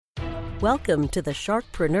Welcome to the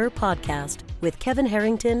Sharkpreneur Podcast with Kevin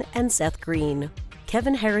Harrington and Seth Green.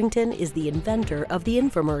 Kevin Harrington is the inventor of the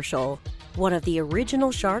infomercial, one of the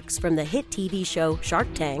original sharks from the hit TV show Shark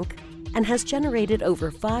Tank, and has generated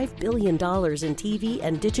over $5 billion in TV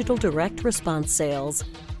and digital direct response sales.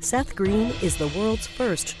 Seth Green is the world's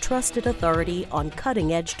first trusted authority on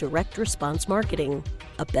cutting-edge direct response marketing,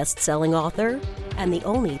 a best-selling author, and the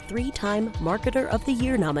only 3-time Marketer of the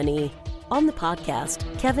Year nominee. On the podcast,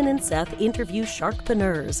 Kevin and Seth interview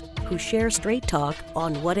sharkpreneurs who share straight talk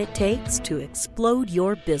on what it takes to explode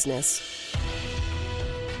your business.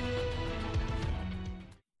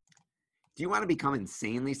 Do you want to become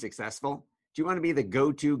insanely successful? Do you want to be the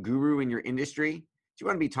go-to guru in your industry? Do you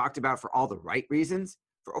want to be talked about for all the right reasons?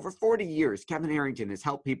 For over 40 years, Kevin Harrington has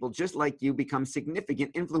helped people just like you become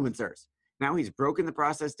significant influencers. Now he's broken the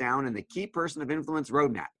process down in the Key Person of Influence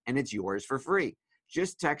Roadmap, and it's yours for free.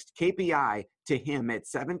 Just text KPI to him at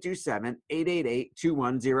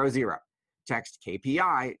 727-888-2100. Text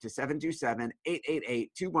KPI to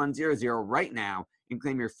 727-888-2100 right now and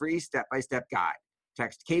claim your free step-by-step guide.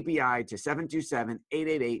 Text KPI to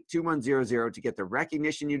 727-888-2100 to get the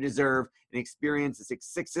recognition you deserve and experience the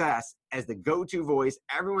success as the go-to voice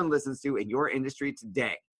everyone listens to in your industry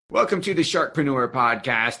today. Welcome to the Sharkpreneur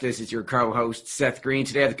Podcast. This is your co-host, Seth Green.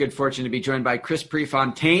 Today I have the good fortune to be joined by Chris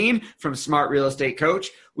Prefontaine from Smart Real Estate Coach.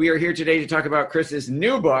 We are here today to talk about Chris's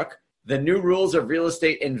new book, The New Rules of Real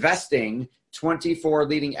Estate Investing. 24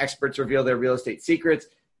 leading experts reveal their real estate secrets.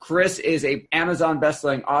 Chris is an Amazon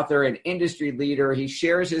bestselling author and industry leader. He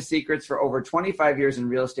shares his secrets for over 25 years in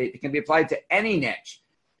real estate that can be applied to any niche.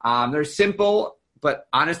 There's simple but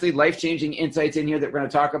honestly life-changing insights in here that we're going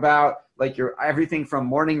to talk about, like your everything from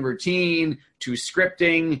morning routine to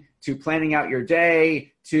scripting to planning out your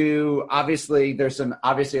day to there's a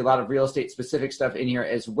lot of real estate specific stuff in here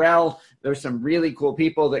as well. There's some really cool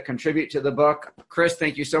people that contribute to the book. Chris,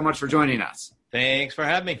 thank you so much for joining us. Thanks for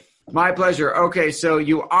having me. My pleasure. Okay, so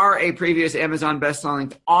you are a previous Amazon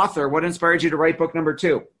bestselling author. What inspired you to write book number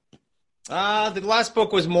 2? The last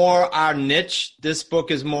book was more our niche. This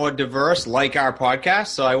book is more diverse, like our podcast.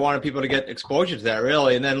 So I wanted people to get exposure to that,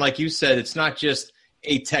 really. And then, like you said, it's not just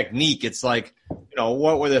a technique. It's like,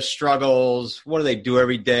 what were their struggles? What do they do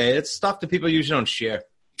every day? It's stuff that people usually don't share.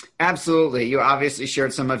 Absolutely. You obviously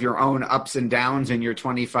shared some of your own ups and downs in your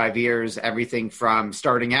 25 years, everything from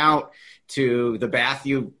starting out to the bath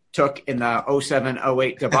you took in the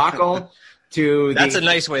 07-08 debacle to That's a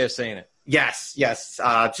nice way of saying it. Yes.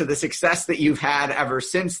 To the success that you've had ever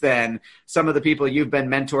since then, some of the people you've been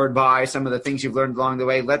mentored by, some of the things you've learned along the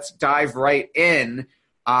way. Let's dive right in.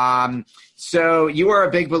 So you are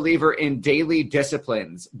a big believer in daily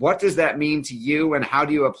disciplines. What does that mean to you, and how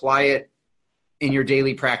do you apply it in your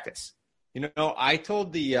daily practice? I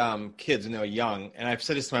told the kids when they were young, and I've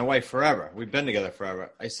said this to my wife forever. We've been together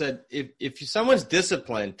forever. I said, if someone's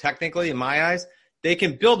disciplined, technically, in my eyes, they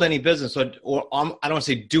can build any business, or I don't want to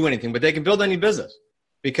say do anything, but they can build any business,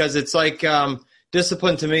 because it's like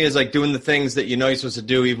discipline to me is like doing the things that you're supposed to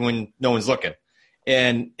do even when no one's looking.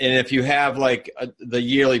 And if you have the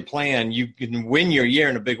yearly plan, you can win your year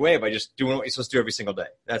in a big way by just doing what you're supposed to do every single day.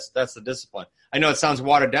 That's the discipline. I know it sounds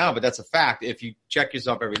watered down, but that's a fact if you check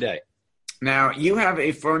yourself every day. Now, you have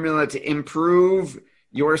a formula to improve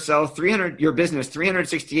your business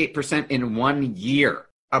 368% in 1 year,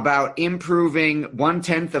 about improving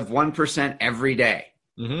 0.1% every day.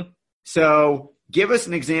 Mm-hmm. So give us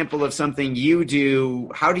an example of something you do.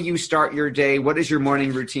 How do you start your day? What does your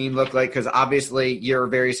morning routine look like? Because obviously you're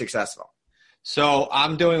very successful. So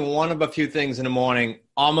I'm doing one of a few things in the morning,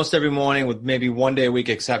 almost every morning with maybe 1 day a week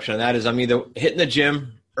exception. And that is I'm either hitting the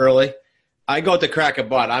gym early. I go at the crack of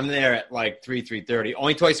butt. I'm there at 3:30,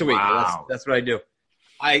 only twice a week. Wow. That's what I do.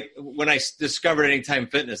 When I discovered Anytime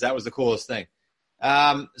Fitness, that was the coolest thing.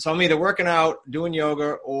 So I'm either working out, doing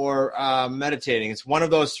yoga, or meditating. It's one of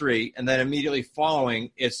those three. And then immediately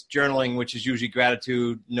following, it's journaling, which is usually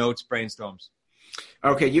gratitude, notes, brainstorms.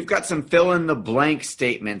 Okay, you've got some fill-in-the-blank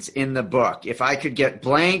statements in the book. If I could get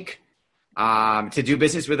blank to do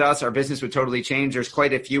business with us, our business would totally change. There's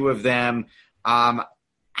quite a few of them.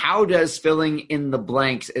 How does filling in the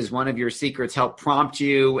blanks as one of your secrets help prompt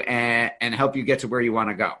you and help you get to where you want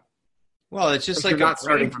to go? Well, it's just like you're not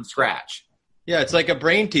starting from scratch. Yeah, it's like a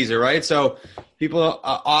brain teaser, right? So people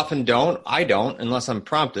often I don't, unless I'm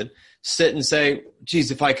prompted, sit and say,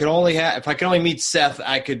 geez, if I could only meet Seth,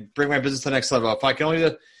 I could bring my business to the next level. If I can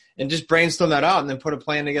only and just brainstorm that out and then put a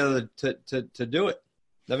plan together to do it.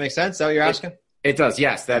 Does that make sense? Is that what you're asking? It does.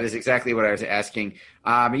 Yes, that is exactly what I was asking.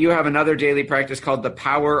 You have another daily practice called the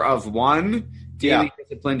Power of One daily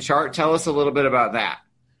discipline chart. Tell us a little bit about that.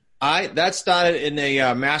 That started in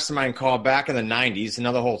a mastermind call back in the 90s,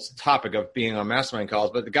 another whole topic of being on mastermind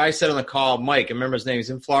calls. But the guy said on the call, Mike, I remember his name, he's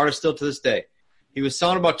in Florida still to this day. He was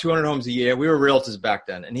selling about 200 homes a year. We were realtors back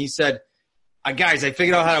then. And he said, guys, I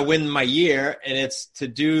figured out how to win my year, and it's to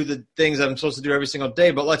do the things I'm supposed to do every single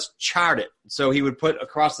day, but let's chart it. So he would put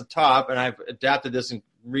across the top, and I've adapted this and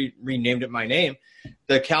renamed it my name,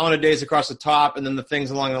 the calendar days across the top, and then the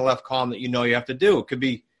things along the left column that you know you have to do. It could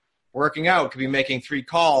be working out, it could be making 3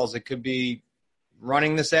 calls, it could be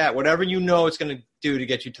running this ad, whatever you know it's going to do to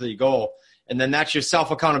get you to the goal. And then that's your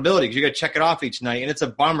self-accountability, because you got to check it off each night. And it's a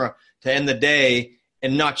bummer to end the day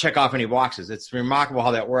and not check off any boxes. It's remarkable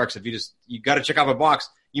how that works. If you got to check off a box,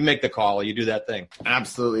 you make the call or you do that thing.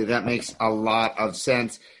 Absolutely. That makes a lot of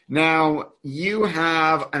sense. Now, you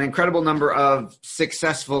have an incredible number of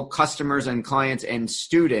successful customers and clients and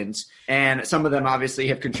students, and some of them obviously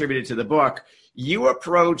have contributed to the book. You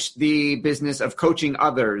approach the business of coaching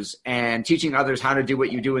others and teaching others how to do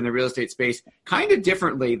what you do in the real estate space kind of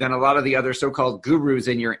differently than a lot of the other so-called gurus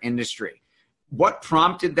in your industry. What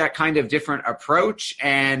prompted that kind of different approach,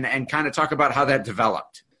 and kind of talk about how that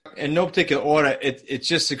developed? In no particular order, it's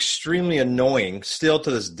just extremely annoying still to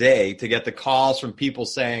this day to get the calls from people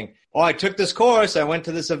saying, oh, I took this course, I went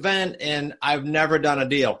to this event, and I've never done a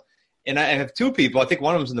deal. And I have 2 people, I think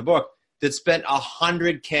one of them's in the book, that spent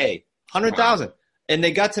 $100K, $100,000. Wow. And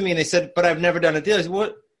they got to me and they said, but I've never done a deal. I said,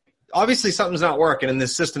 what? Obviously something's not working in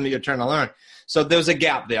this system that you're trying to learn. So there's a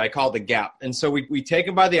gap there. I call it the gap. And so we take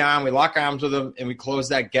them by the arm, we lock arms with them, and we close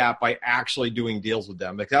that gap by actually doing deals with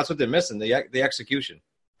them. Because that's what they're missing, the execution.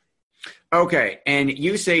 Okay. And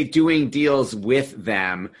you say doing deals with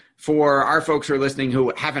them. For our folks who are listening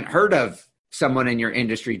who haven't heard of someone in your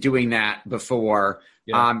industry doing that before,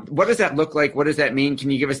 what does that look like? What does that mean?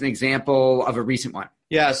 Can you give us an example of a recent one?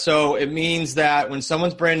 Yeah. So it means that when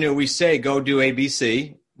someone's brand new, we say, go do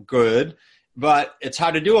ABC. Good. But it's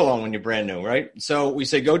hard to do alone when you're brand new, right? So we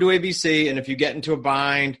say, go do ABC, and if you get into a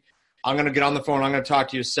bind, I'm going to get on the phone, I'm going to talk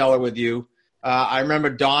to your seller with you. I remember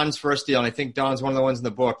Don's first deal, and I think Don's one of the ones in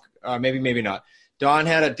the book, maybe not. Don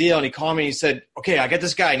had a deal, and he called me, and he said, okay, I got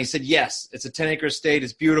this guy. And he said, yes, it's a 10-acre estate,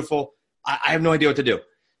 it's beautiful. I have no idea what to do.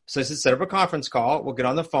 So I said, set up a conference call. We'll get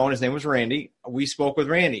on the phone. His name was Randy. We spoke with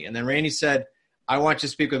Randy, and then Randy said, I want you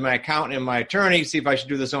to speak with my accountant and my attorney, see if I should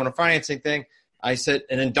do this owner financing thing. I said,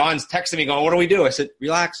 and then Don's texting me going, what do we do? I said,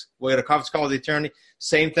 relax. We'll get a conference call with the attorney.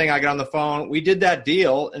 Same thing. I got on the phone. We did that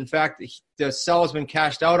deal. In fact, the seller's been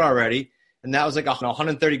cashed out already. And that was like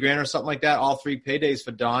 $130,000 or something like that. All 3 paydays for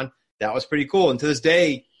Don. That was pretty cool. And to this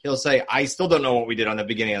day, he'll say, I still don't know what we did on the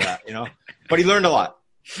beginning of that, but he learned a lot.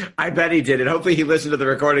 I bet he did. And hopefully he listened to the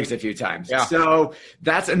recordings a few times. Yeah. So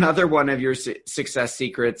that's another one of your success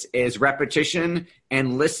secrets is repetition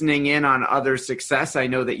and listening in on others' success. I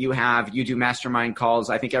know that you do mastermind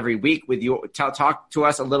calls, I think every week with you. Talk to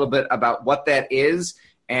us a little bit about what that is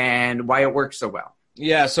and why it works so well.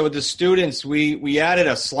 Yeah. So with the students, we added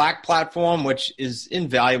a Slack platform, which is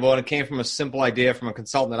invaluable. And it came from a simple idea from a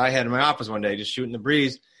consultant that I had in my office one day, just shooting the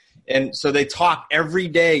breeze. And so they talk every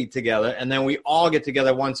day together, and then we all get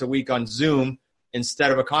together once a week on Zoom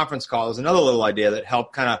instead of a conference call. There's another little idea that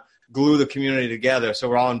helped kind of glue the community together, so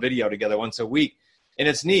we're all on video together once a week. And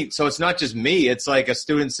it's neat. So it's not just me. It's like a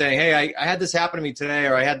student saying, hey, I had this happen to me today,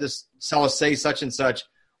 or I had this seller say such and such.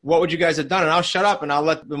 What would you guys have done? And I'll shut up, and I'll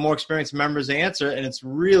let the more experienced members answer. And it's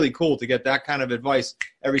really cool to get that kind of advice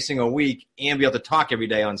every single week and be able to talk every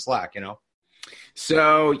day on Slack,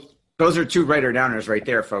 So those are 2 writer-downers right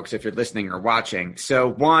there, folks, if you're listening or watching. So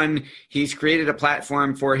 1, he's created a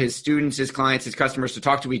platform for his students, his clients, his customers to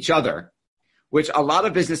talk to each other, which a lot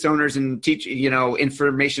of business owners and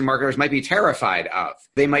information marketers might be terrified of.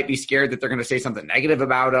 They might be scared that they're going to say something negative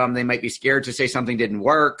about them. They might be scared to say something didn't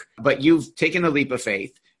work. But you've taken a leap of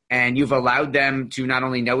faith, and you've allowed them to not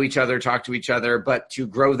only know each other, talk to each other, but to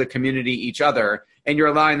grow the community each other, and you're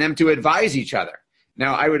allowing them to advise each other.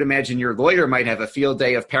 Now, I would imagine your lawyer might have a field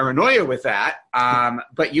day of paranoia with that,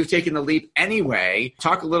 but you've taken the leap anyway.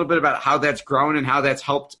 Talk a little bit about how that's grown and how that's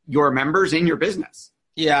helped your members in your business.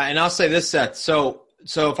 Yeah, and I'll say this, Seth. So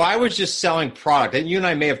if I was just selling product, and you and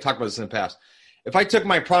I may have talked about this in the past, if I took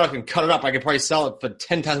my product and cut it up, I could probably sell it for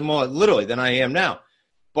 10 times more literally than I am now.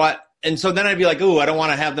 And so then I'd be like, I don't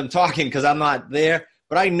want to have them talking because I'm not there.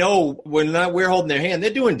 But I know when we're holding their hand,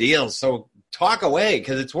 they're doing deals. So talk away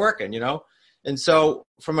because it's working, And so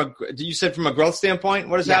you said from a growth standpoint,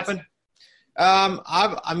 what has happened?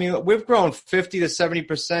 We've grown 50 to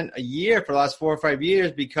 70% a year for the last 4 or 5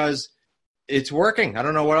 years because it's working. I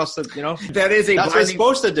don't know what else that's what it's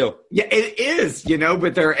supposed to do. Yeah, it is,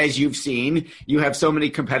 but there, as you've seen, you have so many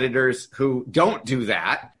competitors who don't do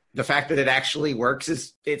that. the fact that it actually works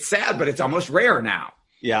it's sad, but it's almost rare now.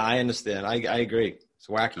 Yeah, I understand. I agree. It's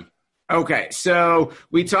wacky. Okay, so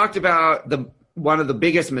we talked about one of the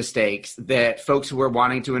biggest mistakes that folks who are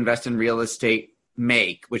wanting to invest in real estate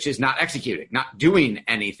make, which is not executing, not doing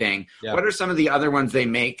anything. Yeah. What are some of the other ones they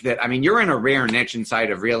make that, I mean, you're in a rare niche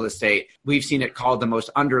inside of real estate. We've seen it called the most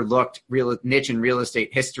underlooked niche in real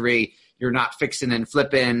estate history. You're not fixing and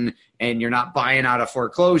flipping, and you're not buying out a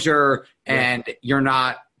foreclosure, and you're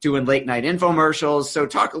not doing late night infomercials. So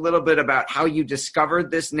talk a little bit about how you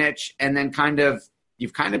discovered this niche, and then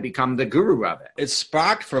you've kind of become the guru of it. It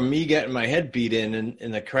sparked from me getting my head beat in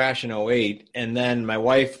the crash in 2008. And then my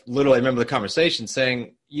wife, literally, I remember the conversation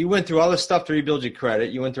saying, you went through all this stuff to rebuild your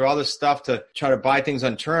credit. You went through all this stuff to try to buy things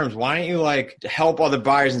on terms. Why don't you help other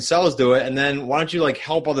buyers and sellers do it? And then why don't you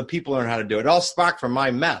help other people learn how to do it? It all sparked from my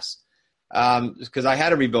mess. Because I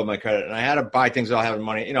had to rebuild my credit and I had to buy things without having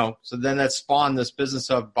money, so then that spawned this business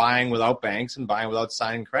of buying without banks and buying without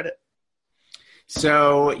signing credit.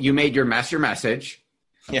 So you made your mess your message.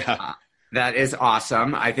 Yeah. That is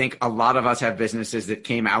awesome. I think a lot of us have businesses that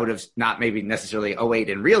came out of not maybe necessarily 2008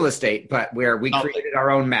 in real estate, but where we created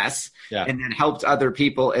our own mess and then helped other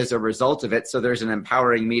people as a result of it. So there's an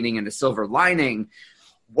empowering meaning and a silver lining.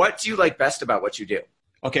 What do you like best about what you do?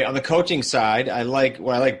 Okay, on the coaching side,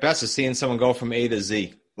 what I like best is seeing someone go from A to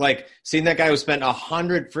Z. Like seeing that guy who spent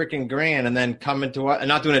 $100 freaking grand and then coming to us and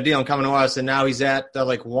not doing a deal and coming to us, and now he's at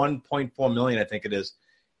 1.4 million, I think it is,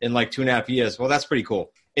 in 2.5 years. Well, that's pretty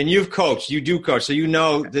cool. And you do coach, so you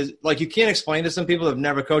can't explain to some people who have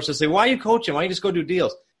never coached. They say, "Why are you coaching? Why don't you just go do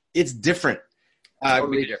deals?" It's different.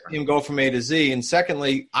 Totally different. Him go from A to Z, and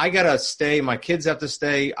secondly, I gotta stay. My kids have to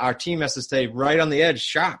stay. Our team has to stay right on the edge,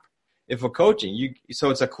 sharp. If we're coaching, so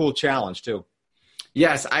it's a cool challenge too.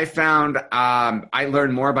 Yes, I found I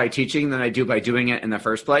learn more by teaching than I do by doing it in the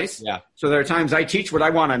first place. Yeah. So there are times I teach what I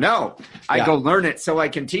want to know. I go learn it so I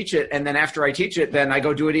can teach it. And then after I teach it, then I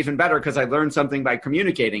go do it even better because I learned something by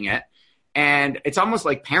communicating it. And it's almost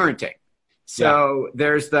like parenting. So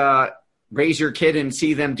there's the raise your kid and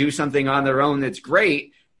see them do something on their own that's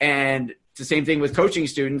great. And it's the same thing with coaching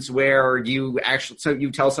students where you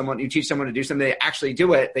teach someone to do something, they actually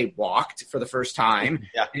do it. They walked for the first time.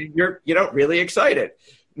 And you're really excited.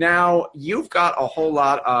 Now you've got a whole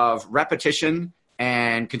lot of repetition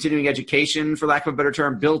and continuing education, for lack of a better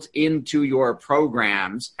term, built into your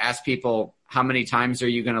programs. Ask people, how many times are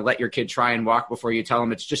you going to let your kid try and walk before you tell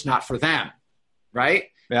them it's just not for them? Right?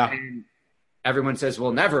 Yeah. And everyone says,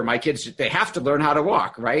 well, never. My kids, they have to learn how to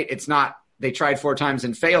walk, right? It's not, they tried 4 times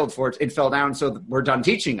and failed for it. It fell down. So we're done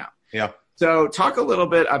teaching them. Yeah. So talk a little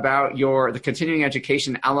bit about the continuing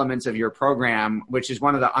education elements of your program, which is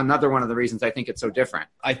another one of the reasons I think it's so different.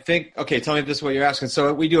 I think, okay, tell me if this is what you're asking.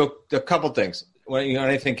 So we do a couple things.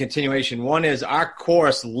 I think continuation. One is our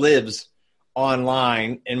course lives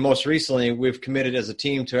online. And most recently, we've committed as a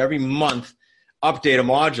team to every month update a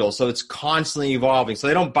module. So it's constantly evolving. So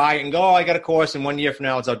they don't buy it and go, I got a course and 1 year from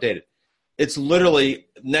now it's outdated. It's literally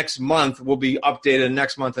next month will be updated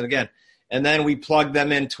next month and again. And then we plug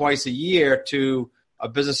them in twice a year to a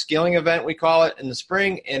business scaling event, we call it, in the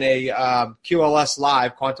spring, and a QLS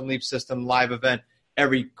Live, Quantum Leap System live event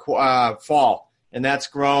every fall. And that's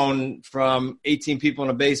grown from 18 people in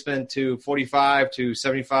a basement to 45 to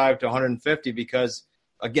 75 to 150 because,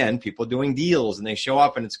 again, people are doing deals and they show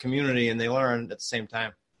up and it's community and they learn at the same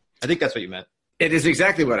time. I think that's what you meant. It is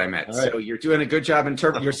exactly what I meant. Right. So you're doing a good job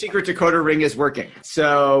interpreting. Your secret decoder ring is working.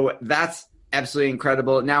 So that's absolutely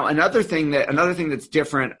incredible. Now, another thing that's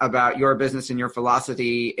different about your business and your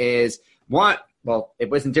philosophy is it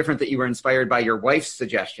wasn't different that you were inspired by your wife's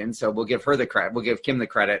suggestion. So we'll give her the credit. We'll give Kim the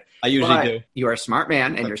credit. I usually do. You are a smart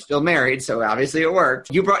man and you're still married. So obviously it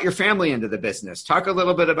worked. You brought your family into the business. Talk a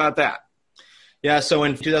little bit about that. Yeah, so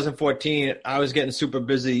in 2014, I was getting super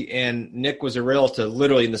busy, and Nick was a realtor,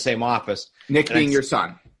 literally in the same office. Nick being your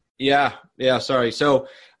son. Yeah, sorry. So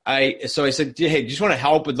I said, hey, do you just want to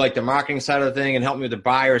help with the marketing side of the thing and help me with the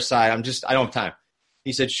buyer side? I don't have time.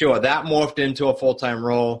 He said, sure. That morphed into a full-time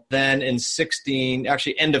role. Then in 16,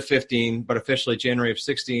 actually end of 15, but officially January of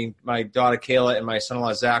 16, my daughter Kayla and my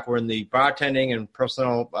son-in-law Zach were in the bartending and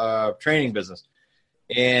personal training business.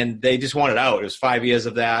 And they just wanted out. It was 5 years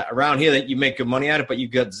of that. Around here, that you make good money at it, but you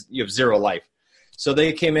have zero life. So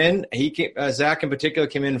they came in. Zach in particular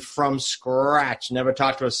came in from scratch. Never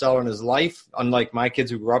talked to a seller in his life, unlike my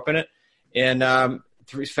kids who grew up in it. And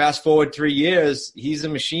fast forward 3 years, he's a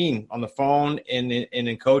machine on the phone and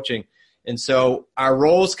in coaching. And so our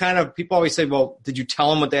roles people always say, well, did you tell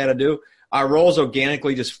them what they had to do? Our roles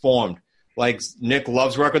organically just formed. Like Nick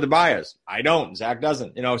loves work with the buyers. I don't. Zach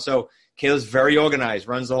doesn't. So Kayla's very organized,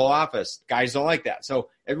 runs the whole office. Guys don't like that. So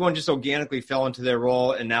everyone just organically fell into their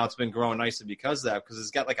role, and now it's been growing nicely because of that, because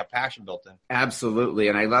it's got like a passion built in. Absolutely.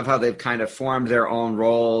 And I love how they've kind of formed their own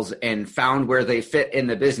roles and found where they fit in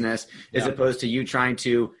the business, as opposed to you trying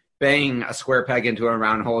to bang a square peg into a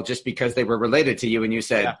round hole just because they were related to you and you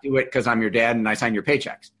said, do it because I'm your dad and I sign your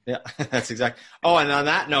paychecks. Yeah, that's exactly. Oh, and on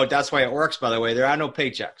that note, that's why it works, by the way. There are no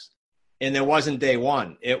paychecks. And there wasn't day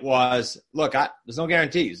one. It was, look, there's no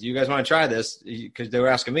guarantees. You guys want to try this? Because they were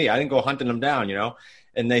asking me. I didn't go hunting them down,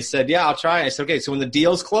 And they said, yeah, I'll try. I said, okay, so when the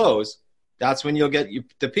deals close, that's when you'll get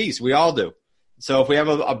the piece. We all do. So if we have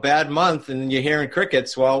a bad month and you're hearing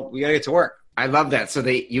crickets, well, we got to get to work. I love that. So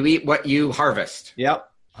you eat what you harvest. Yep,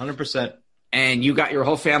 100%. And you got your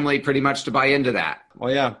whole family pretty much to buy into that.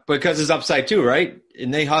 Well, yeah, because it's upside too, right?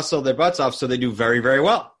 And they hustle their butts off, so they do very, very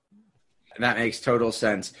well. That makes total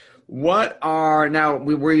sense. Now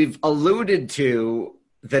we've alluded to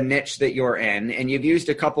the niche that you're in, and you've used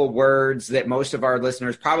a couple words that most of our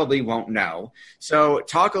listeners probably won't know. So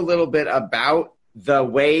talk a little bit about the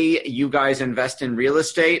way you guys invest in real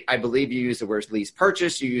estate. I believe you use the word lease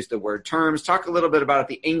purchase. You use the word terms. Talk a little bit about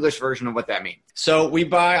the English version of what that means. So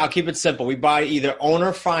I'll keep it simple. We buy either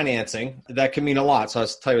owner financing. That can mean a lot. So I'll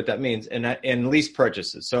tell you what that means. And lease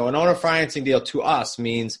purchases. So an owner financing deal to us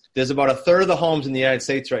means there's about a third of the homes in the United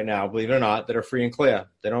States right now, believe it or not, that are free and clear.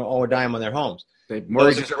 They don't owe a dime on their homes. The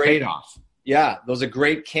mortgages are paid off. Yeah, those are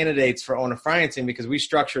great candidates for owner financing because we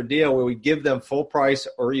structure a deal where we give them full price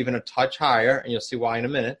or even a touch higher, and you'll see why in a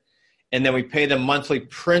minute. And then we pay them monthly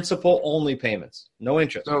principal-only payments, no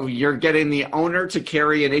interest. So you're getting the owner to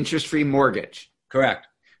carry an interest-free mortgage. Correct.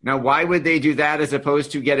 Now, why would they do that as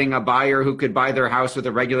opposed to getting a buyer who could buy their house with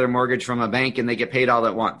a regular mortgage from a bank and they get paid all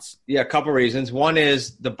at once? Yeah, a couple reasons. One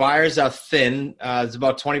is the buyers are thin. It's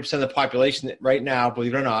about 20% of the population right now,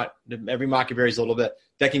 believe it or not, every market varies a little bit,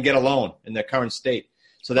 that can get a loan in their current state.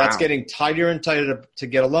 So that's getting tighter and tighter to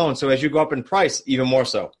get a loan. So as you go up in price, even more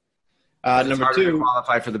so. Number two, to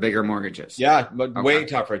qualify for the bigger mortgages. Yeah, but way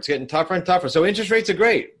tougher. It's getting tougher and tougher. So interest rates are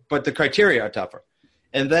great, but the criteria are tougher.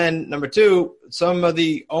 And then number two, some of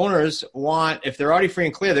the owners want, if they're already free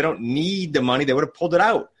and clear, they don't need the money. They would have pulled it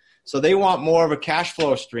out. So they want more of a cash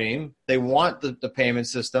flow stream. They want the payment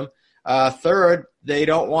system. Third, they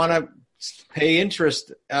don't want to pay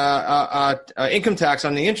interest, income tax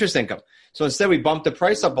on the interest income. So instead we bump the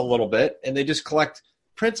price up a little bit and they just collect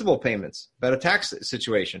principal payments, better tax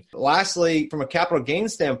situation. Lastly, from a capital gain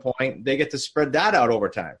standpoint, they get to spread that out over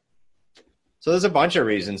time. So there's a bunch of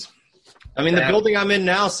reasons. I mean, the building I'm in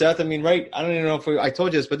now, Seth, I don't even know if I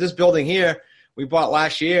told you this, but this building here we bought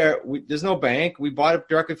last year, there's no bank. We bought it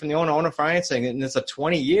directly from the owner financing, and it's a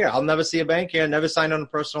 20-year. I'll never see a bank here, never signed on a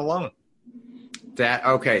personal loan.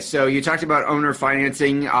 Okay, so you talked about owner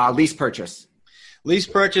financing, lease purchase. Lease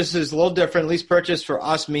purchase is a little different. Lease purchase for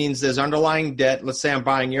us means there's underlying debt. Let's say I'm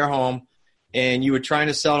buying your home, and you were trying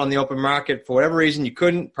to sell it on the open market. For whatever reason, you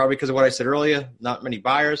couldn't, probably because of what I said earlier, not many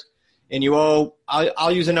buyers. And you owe,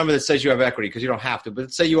 I'll use a number that says you have equity because you don't have to, but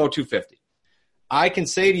let's say you owe $250. I can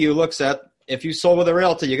say to you, look, Seth, if you sold with a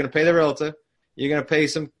realtor, you're going to pay the realtor. You're going to pay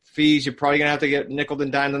some fees. You're probably going to have to get nickeled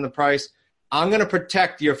and dimed on the price. I'm going to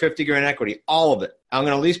protect your $50,000 equity, all of it. I'm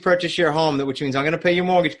going to lease purchase your home, which means I'm going to pay your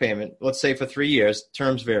mortgage payment, let's say for 3 years.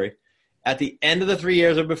 Terms vary. At the end of the 3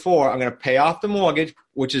 years or before, I'm going to pay off the mortgage,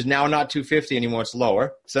 which is now not $250 anymore. It's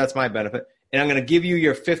lower. So that's my benefit. And I'm going to give you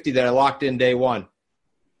your $50 that I locked in day one.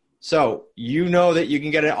 So you know that you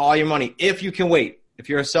can get all your money if you can wait. If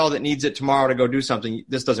you're a seller that needs it tomorrow to go do something,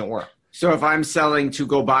 this doesn't work. So if I'm selling to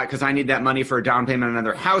go buy, because I need that money for a down payment on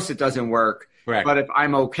another house, it doesn't work. Correct. But if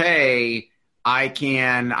I'm okay, I'm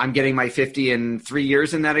getting my 50 in 3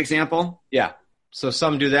 years in that example? Yeah. So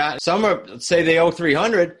some do that. Some say they owe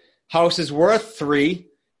 $300. House is worth $3.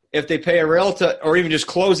 If they pay a realtor or even just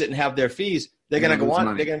close it and have their fees, they're going to go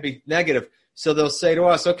on. They're going to be negative. So they'll say to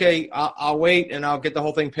us, okay, I'll wait and I'll get the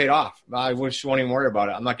whole thing paid off. I just won't even worry about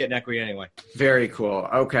it. I'm not getting equity anyway. Very cool.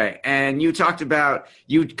 Okay. And you talked about,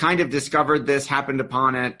 you kind of discovered this, happened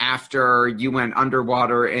upon it after you went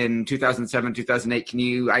underwater in 2007, 2008. Can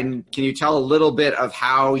you tell a little bit of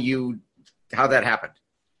how that happened?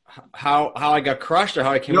 How I got crushed or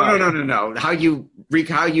how I came out? No. How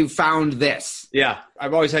you found this? Yeah.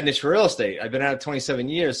 I've always had niche for real estate. I've been at it 27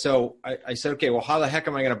 years. So I said, okay, well, how the heck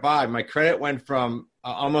am I going to buy? My credit went from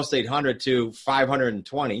almost 800 to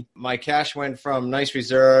 520. My cash went from nice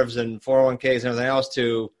reserves and 401ks and everything else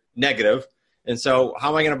to negative. And so how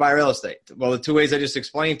am I going to buy real estate? Well, the two ways I just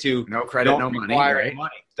explained to no credit, no money, right?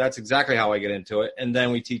 That's exactly how I get into it. And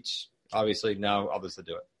then we teach, obviously, now others to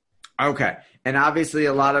do it. Okay. And obviously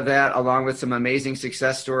a lot of that, along with some amazing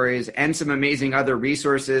success stories and some amazing other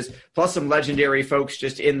resources, plus some legendary folks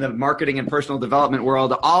just in the marketing and personal development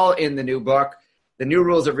world, all in the new book, The New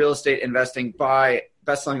Rules of Real Estate Investing by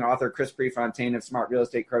bestselling author Chris Prefontaine of Smart Real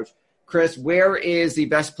Estate Coach. Chris, where is the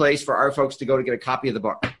best place for our folks to go to get a copy of the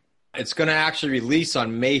book? It's going to actually release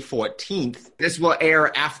on May 14th. This will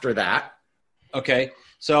air after that. Okay.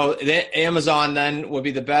 So Amazon then will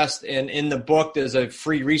be the best. And in the book, there's a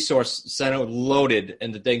free resource center loaded,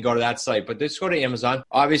 and that they can go to that site. But just go to Amazon.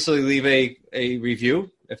 Obviously, leave a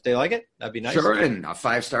review if they like it. That'd be nice. Sure, and a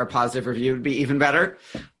 5-star positive review would be even better.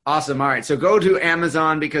 Awesome. All right. So go to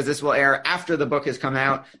Amazon because this will air after the book has come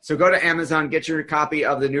out. So go to Amazon, get your copy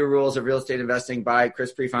of The New Rules of Real Estate Investing by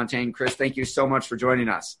Chris Prefontaine. Chris, thank you so much for joining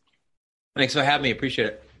us. Thanks for having me. Appreciate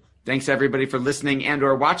it. Thanks, everybody, for listening and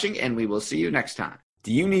or watching, and we will see you next time.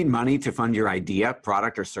 Do you need money to fund your idea,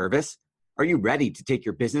 product, or service? Are you ready to take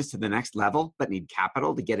your business to the next level but need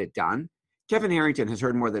capital to get it done? Kevin Harrington has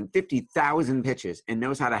heard more than 50,000 pitches and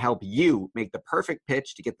knows how to help you make the perfect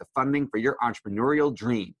pitch to get the funding for your entrepreneurial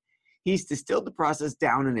dream. He's distilled the process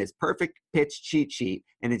down in his perfect pitch cheat sheet,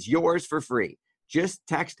 and it's yours for free. Just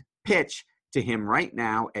text PITCH to him right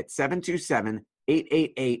now at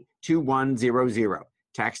 727-888-2100.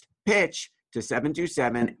 Text PITCH to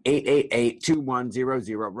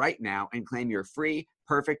 727-888-2100 right now and claim your free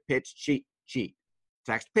perfect pitch cheat sheet.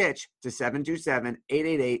 Text PITCH to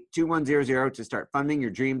 727-888-2100 to start funding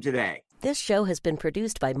your dream today. This show has been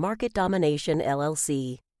produced by Market Domination,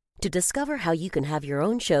 LLC. To discover how you can have your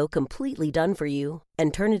own show completely done for you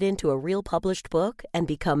and turn it into a real published book and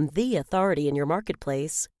become the authority in your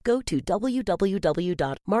marketplace, go to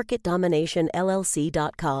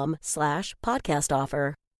www.marketdominationllc.com/podcast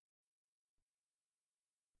offer.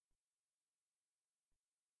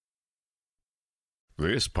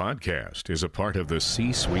 This podcast is a part of the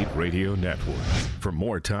C-Suite Radio Network. For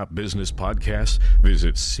more top business podcasts,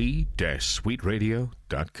 visit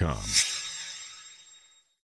c-suiteradio.com.